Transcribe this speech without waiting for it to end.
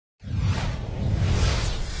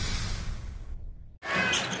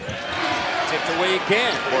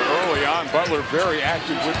again. Well, early on, Butler very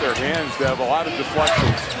active with their hands. They have a lot of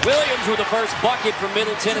deflections. Williams with the first bucket for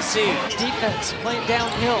Middle Tennessee. Defense playing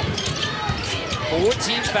downhill.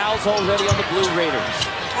 14 fouls already on the Blue Raiders.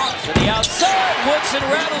 To the outside, Woodson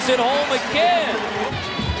rattles it home again.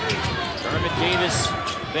 Herman Davis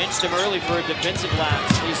benched him early for a defensive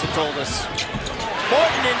lapse, Lisa told us.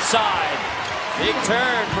 Morton inside. Big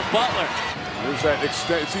turn for Butler. There's that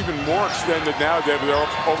extent. It's even more extended now, David. They're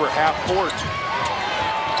over half court.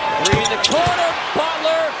 Three in the corner.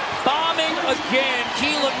 Butler bombing again.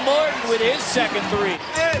 Keelan Morton with his second three.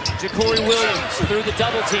 Ja'Cory Williams through the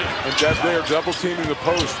double team. And they're double teaming the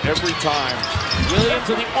post every time. Williams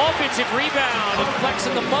with the offensive rebound and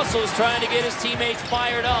flexing the muscles, trying to get his teammates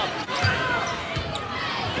fired up.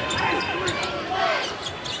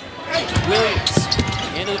 Williams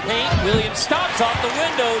into the paint. Williams stops off the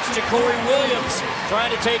window. It's Ja'Cory Williams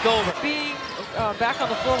trying to take over. Being back on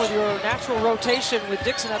the floor with your natural rotation with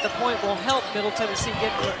Dixon at the point will help Middle Tennessee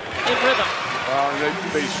get in rhythm.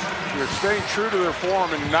 They're staying true to their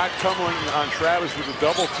form and not tumbling on Travis with a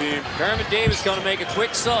double team. Herman Davis going to make a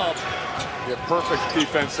quick sub. Yeah, perfect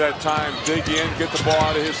defense that time. Dig in, get the ball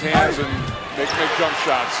out of his hands, and make jump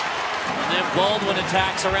shots. And then Baldwin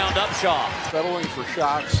attacks around Upshaw. Settling for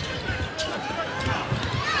shots.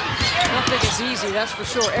 Nothing is easy, that's for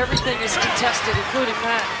sure. Everything is contested, including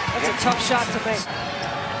that. That's a tough shot to make.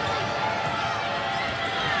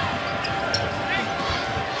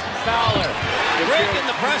 Fowler breaking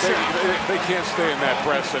the pressure. They can't stay in that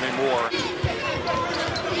press anymore.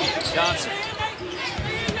 Johnson.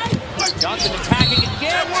 Johnson attacking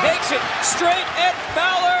again, takes it straight at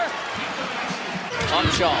Fowler.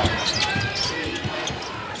 Upshaw.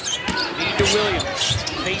 Feed to Williams.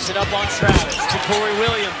 Facing up on Travis. Ja'Cory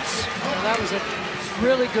Williams. Well, that was a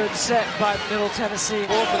really good set by Middle Tennessee.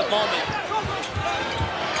 Four for the moment.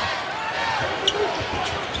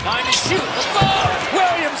 Time to shoot.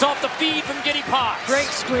 Williams off the feed from Giddy Potts. Great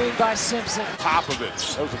screen by Simpson. Top of it.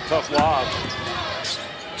 That was a tough lob.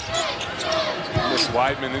 Miss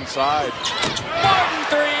Weidman inside. Martin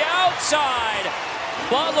three outside.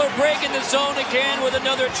 Butler breaking the zone again with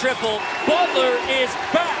another triple. Butler is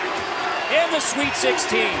back in the Sweet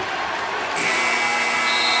 16.